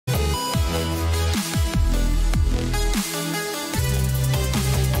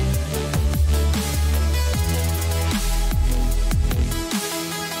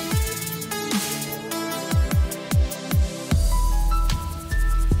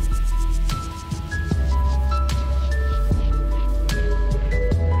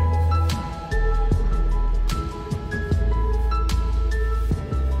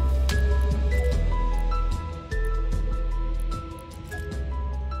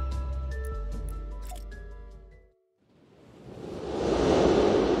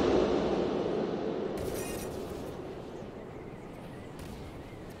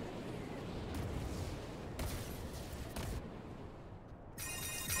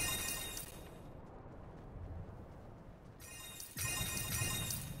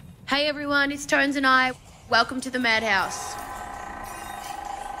Hey everyone, it's Tones and I. Welcome to the Madhouse.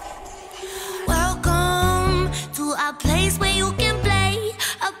 Welcome to a place where you can play,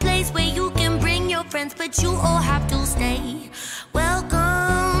 a place where you can bring your friends, but you all have to stay.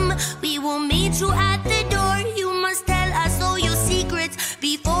 Welcome, we will meet you at the door. You must tell us all your secrets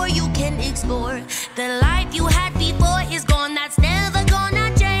before you can explore. The life you had before is gone, that's never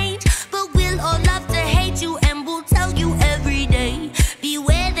gonna change. But we'll all love to hate you and we'll tell you every day.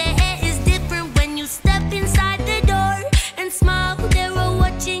 Beware, the air is different when you step inside the door and smile, they're all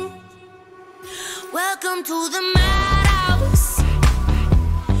watching. Welcome to the Madhouse.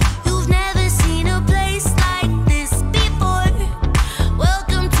 You've never seen a place like this before.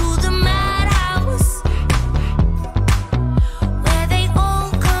 Welcome to the Madhouse, where they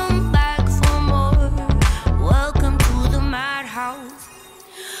all come back for more. Welcome to the Madhouse.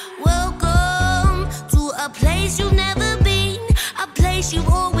 Welcome to a place you've never been, a place you've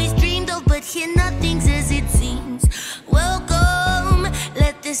always dreamed of, but here nothing's as it seems. Welcome,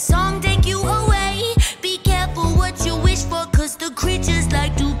 let this song take you away. Be careful what you wish for, cause the creatures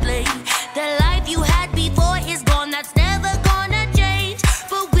like to play. The life you had before is gone, that's never gonna change.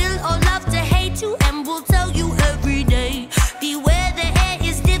 But we'll all love to hate you and we'll tell you every day. Beware, the air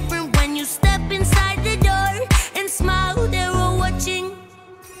is different when you step inside the door and smile, they're all watching.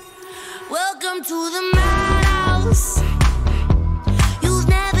 Welcome to the Madhouse. You've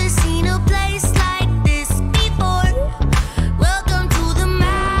never seen a place like this before. Welcome to the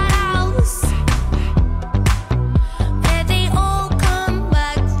Madhouse, where they all come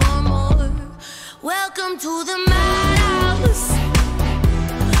back for more. Welcome to the Madhouse.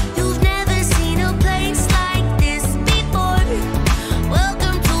 You've never seen a place like this before.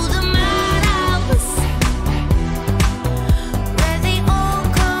 Welcome to the Madhouse, where they all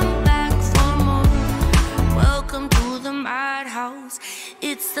come back for more. Welcome to the Madhouse.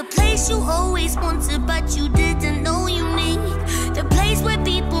 It's the place you always wanted but you didn't know you need. The place where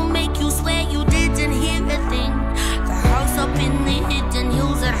people make you swear you didn't hear a thing. The house up in the hidden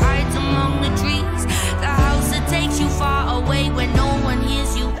hills that hides among the trees. The house that takes you far away where no one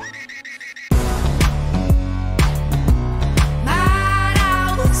hears you.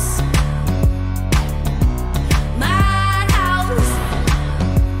 Madhouse, Madhouse,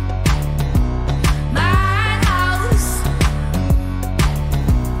 Madhouse.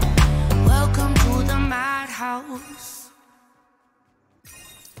 Welcome to the Madhouse.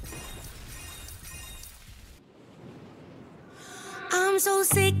 I'm so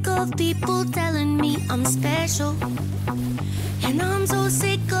sick of people telling me I'm special, and I'm so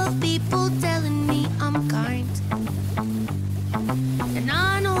sick of people telling me I'm kind. And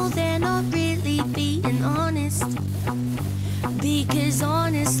I know they're not really being honest, because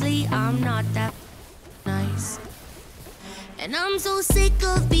honestly I'm not that nice. And I'm so sick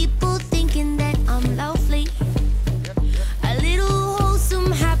of people thinking that I'm lovely, a little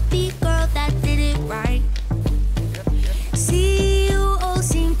wholesome, happy girl that did it right. See, you all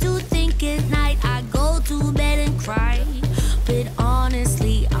seem to think at night I go to bed and cry, but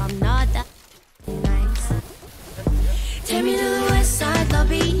honestly I'm not that nice. Take me to the west side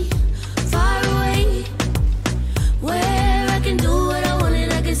lobby, far away, where I can do what I want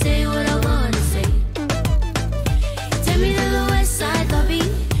and I can say what I want to say. Take me to the west side lobby,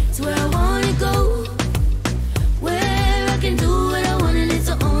 it's where I wanna go, where I can do what I want and it's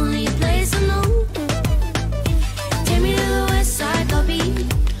the only place I know. Take me to the west side lobby,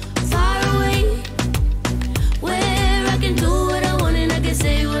 far away, where I can do what I want and I can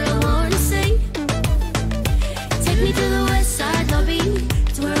say what I want to say. Take me to the west side lobby,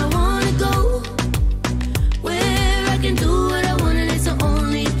 it's where I wanna go, where I can do what I want and it's the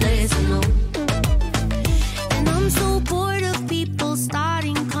only place I know. And I'm so bored of people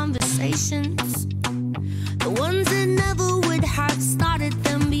starting conversations, the ones that never would have started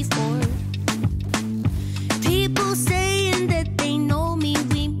them before. People saying that they know me,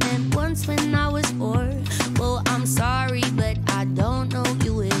 we met once when I was 4. Well, I'm sorry, but I don't know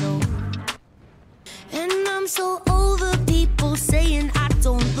you at all. And I'm so over people saying I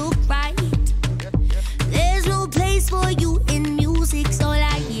don't look right. There's no place for you in music's all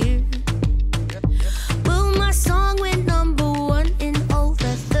I hear. Well, my song went #1 in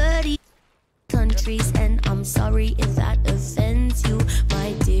over 30 countries, and I'm sorry if that offends you,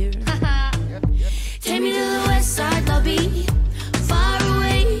 my dear. Take me to the west side lobby, far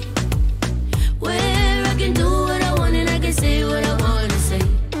away, where I can do what I want and I can say what I want to say.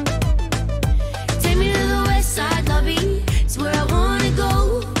 Take me to the west side lobby, it's where I wanna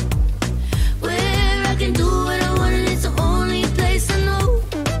go, where I can do what I want and it's the only place I know.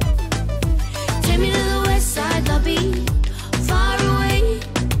 Take me to the west side lobby, far away,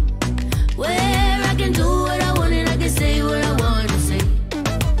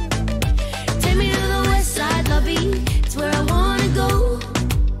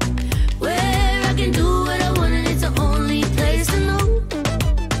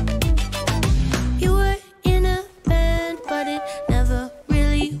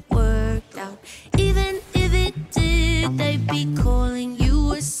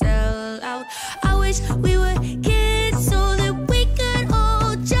 wish we were kids so that we could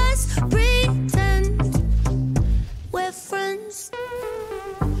all just pretend we're friends.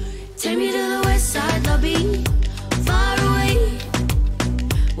 Take me to the west side lobby, far away,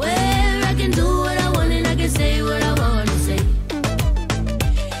 where I can do what I want and I can say what I want to say.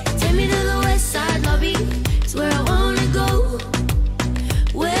 Take me to the west side lobby, it's where I wanna go,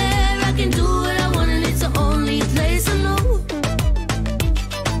 where I can do what I want and it's the only place I know.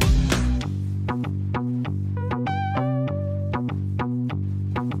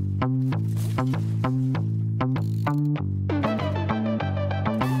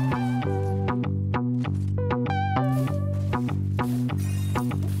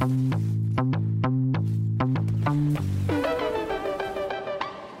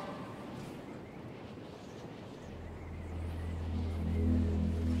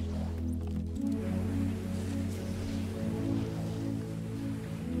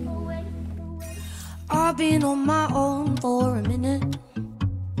 I've been on my own for a minute.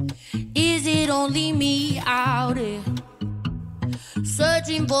 Is it only me out here,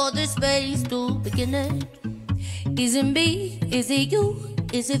 searching for the space to begin it? Is it me? Is it you?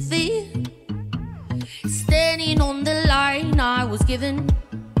 Is it fear? Standing on the line I was given.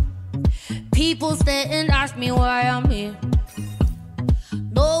 People stare and ask me why I'm here.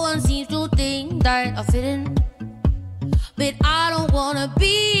 No one seems to think that I fit in, but I don't wanna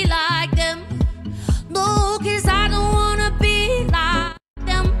be like them. No, 'cause I don't wanna be like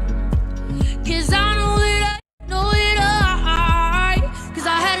them. 'Cause I know that cause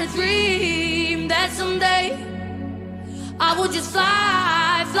I had a dream that someday I would just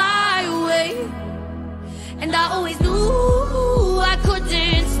fly away. And I always knew I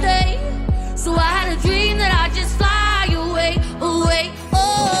couldn't stay, so I had a dream that I'd just fly away, away.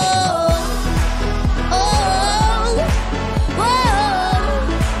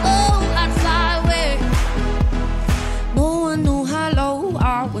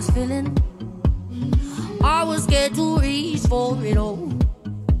 Feeling I was scared to reach for it all,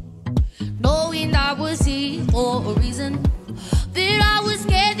 knowing I was here for a reason, but I was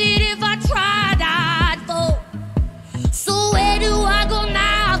scared that if I tried I'd fall. So where do I go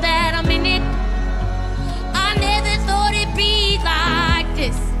now that I'm in it? I never thought it'd be like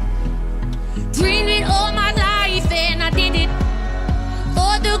this. Dreamed it all my life and I did it.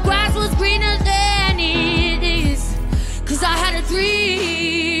 Thought the grass was greener than it is, 'cause I had a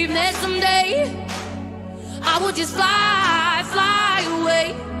dream that someday I would just fly away.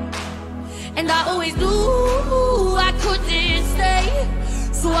 And I always knew I couldn't stay,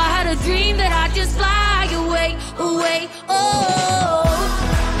 so I had a dream that I'd just fly away, away. Oh,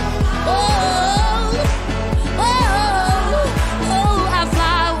 oh, oh, oh, I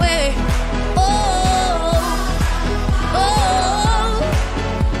fly away. Oh, oh,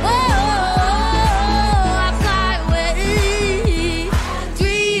 oh, I fly away.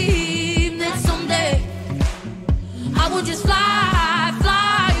 Dream that someday I would just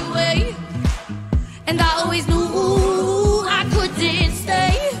fly away. And I always knew I couldn't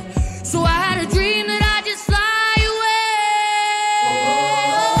stay, so I had a dream that I'd just fly away. Oh,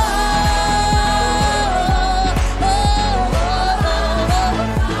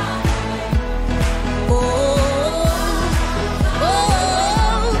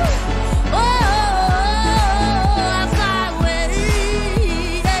 oh, oh, oh, I fly away.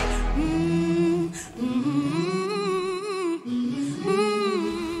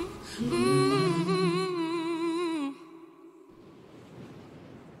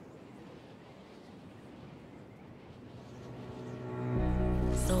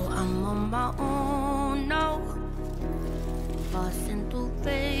 So I'm on my own now, passing through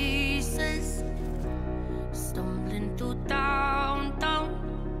faces, stumbling through downtown,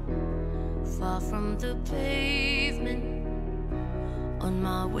 far from the pavement, on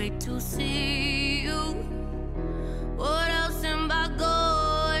my way to see you. What else am I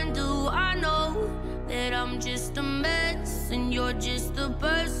going to do? I know that I'm just a mess and you're just the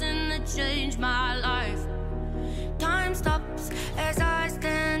person that changed my life. Time stops as I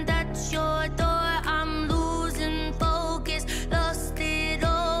stand at your door. I'm losing focus, lost it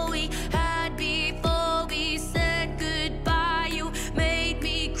all we had before we said goodbye. You made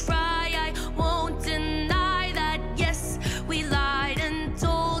me cry, I won't deny that. Yes, we lied and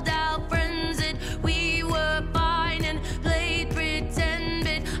told our friends that we were fine and played pretend,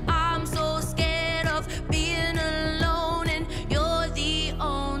 but I'm so scared of being alone, and you're the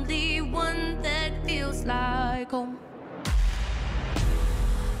only one that feels like home.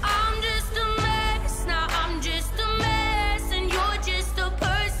 I'm just a mess, now I'm just a mess, and you're just a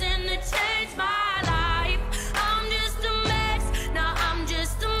person that changed my life. I'm just a mess, now I'm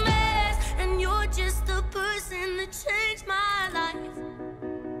just a mess, and you're just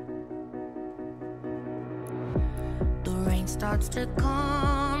starts to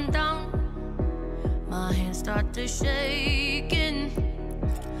calm down. My hands start to shaking.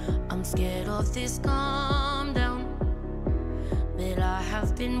 I'm scared of this calm down, but I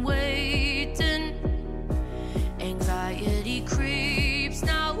have been waiting. Anxiety creeps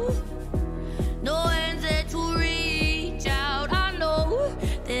now. No hands there to reach out. I know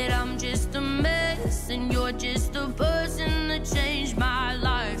that I'm just a mess, and you're just a person that changed my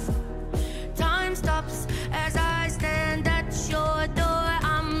life. Time stops as I stand at your door.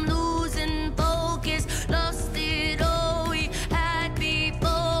 I'm losing focus, lost it all we had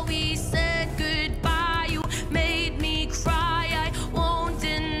before we said goodbye. You made me cry, I won't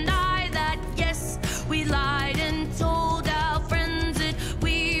deny that. Yes, we lied and told our friends that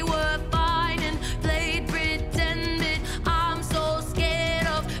we were fine and played pretend that I'm so scared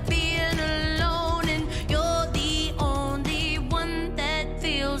of being alone, and you're the only one that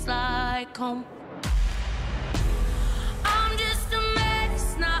feels like home. I'm just a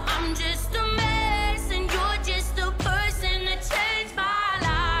mess, now I'm just a mess, and you're just a person that changed my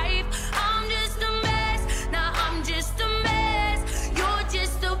life. I'm just a mess, now I'm just a mess, you're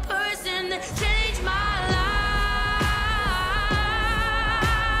just a person that changed my life.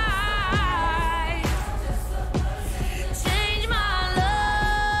 Changed my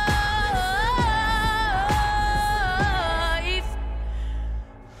life.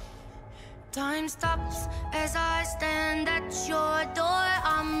 Time stops as I stand at your door.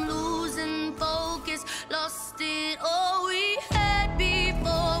 I'm losing focus, lost it all we had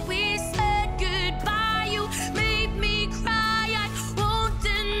before we said goodbye. You made me cry, I won't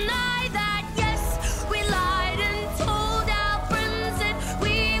deny that. Yes, we lied and told our friends that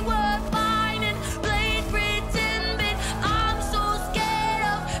we were fine and played pretend, but I'm so scared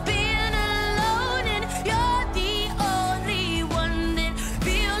of being alone, and you're the only one that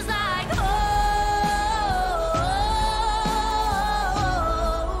feels like home.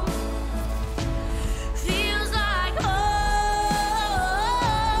 Feels like home.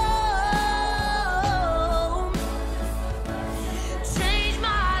 Change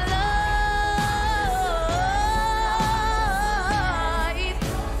my life.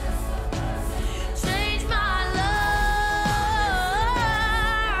 Change my life.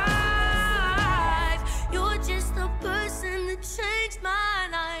 You're just the person that changed my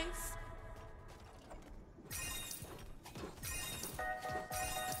life.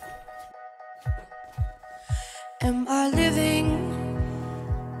 Am I living?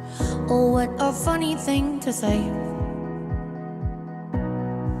 Oh, what a funny thing to say.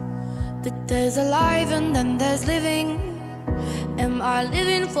 That there's alive and then there's living. Am I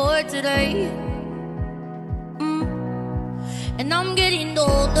living for today? And I'm getting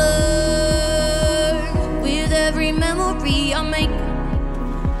older with every memory I make.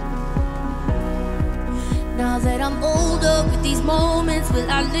 Now that I'm older with these moments, will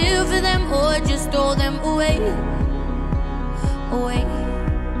I live for them or just throw them away? Away.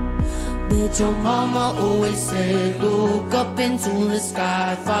 But your mama always said, look up into the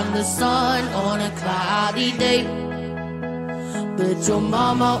sky, find the sun on a cloudy day. But your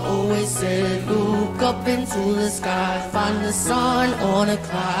mama always said, look up into the sky, find the sun on a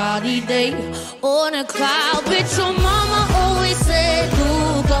cloudy day. On a cloud. But your mama always said,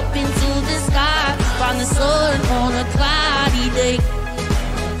 look up into the sky, find the sun on a cloudy day.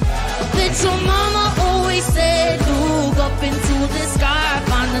 But your mama always said, look up into the sky,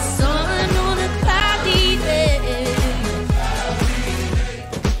 find the sun on a cloudy day.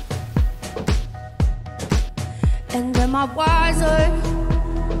 And am I wiser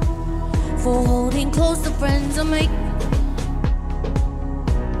for holding close to friends I make?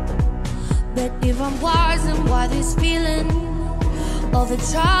 But if I'm wise, then why this feeling of a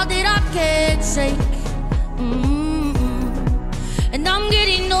child that I can't shake? And I'm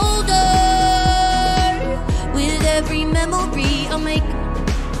getting older with every memory I make.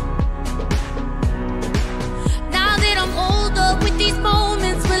 Now that I'm older with these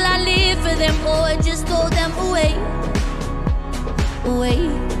moments, will I live for them or just throw them away? Away.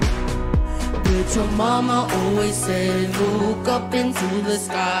 But your mama always said, look up into the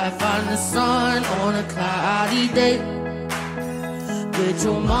sky, find the sun on a cloudy day. But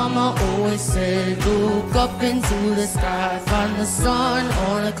your mama always said, look up into the sky, find the sun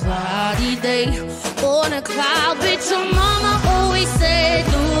on a cloudy day. On a cloud. But your mama always said,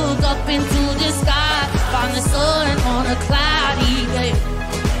 look up into the sky, find the sun on a cloudy day.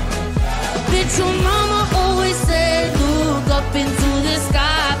 But your mama always said, look up into the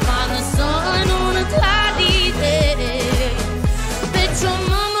sky, find the sun on a cloudy day. But your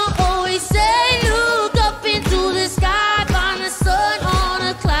mama always said, look up into the sky, find the sun on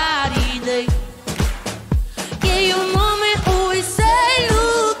a cloudy day. Yeah, your mama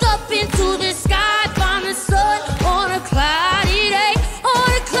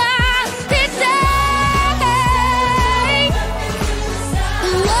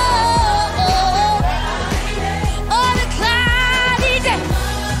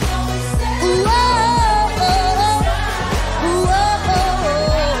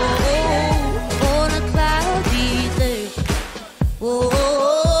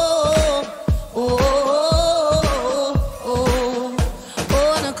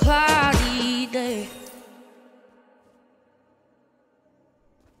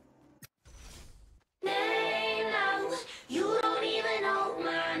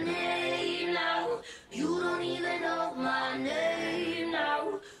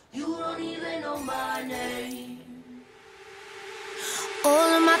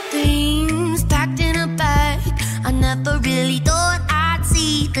things packed in a bag. I never really thought I'd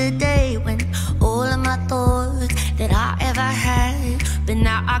see the day when all of my thoughts that I ever had, but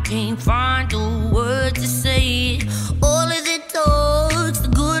now I can't find the words to say it. All of the talks, the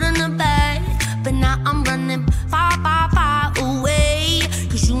good and the bad, but now I'm running far, far, far away.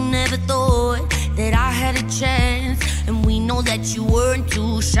 Cause you never thought that I had a chance, and we know that you weren't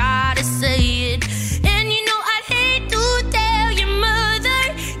too shy to say it. And you know I'd hate to tell your mother,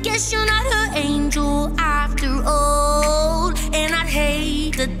 guess you're not her angel after all. And I'd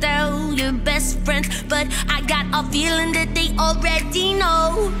hate to tell your best friends, but I got a feeling that they already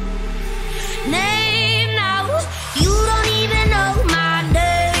know. Name now, you don't even know my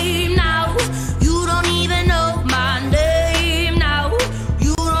name now. You don't even know my name now.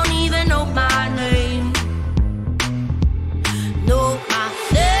 You don't even know my name. Know my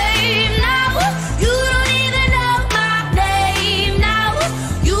name now. You don't even know my name now.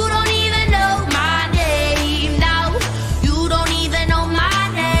 You don't even know my name now. You don't even know my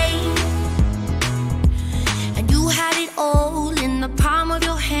name. And you had it all in the palm of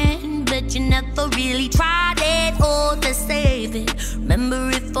your hand, but you never really tried it all to save it. Remember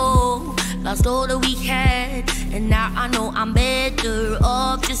it all, lost all that we had, and now I know I'm better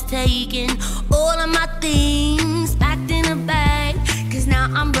off just taking all of my things packed in a bag. Cause now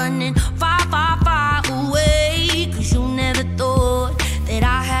I'm running far, far, far away. Cause you never thought that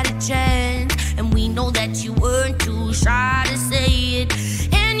I had a chance, and we know that you weren't too shy to say it.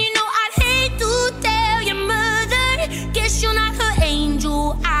 And you know I'd hate to tell your mother, guess you're not her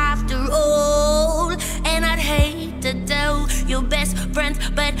angel after all. And I'd hate to tell your best friends,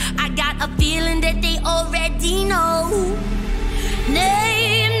 but I got a feeling that they already know.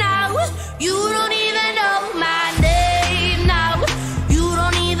 Name now, you don't even know my name now. You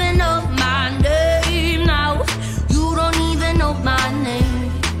don't even know my name now. You don't even know my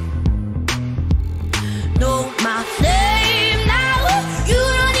name. Know my name now. You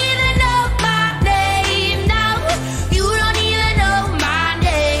don't even know my name now. You don't even know my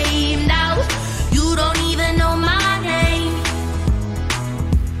name now. You don't even know my name.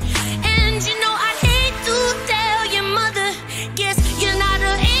 And you know I hate to tell your mother, guess you're not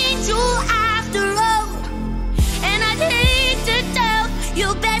an angel after all. And I'd hate to tell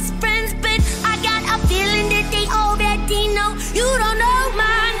your best friends, but I got a feeling that they already know. You don't know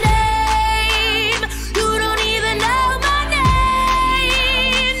my name. You don't even know my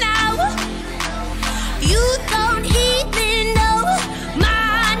name now. You don't even know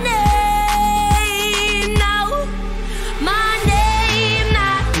my name now. My name,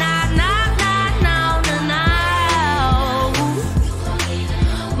 nah, nah, nah, nah, nah, nah, nah.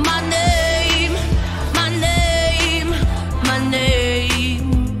 My name, my name, my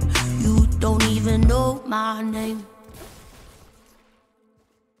name. You don't even know my name.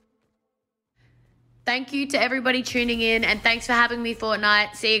 Thank you to everybody tuning in, and thanks for having me,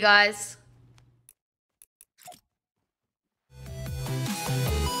 Fortnite. See you guys.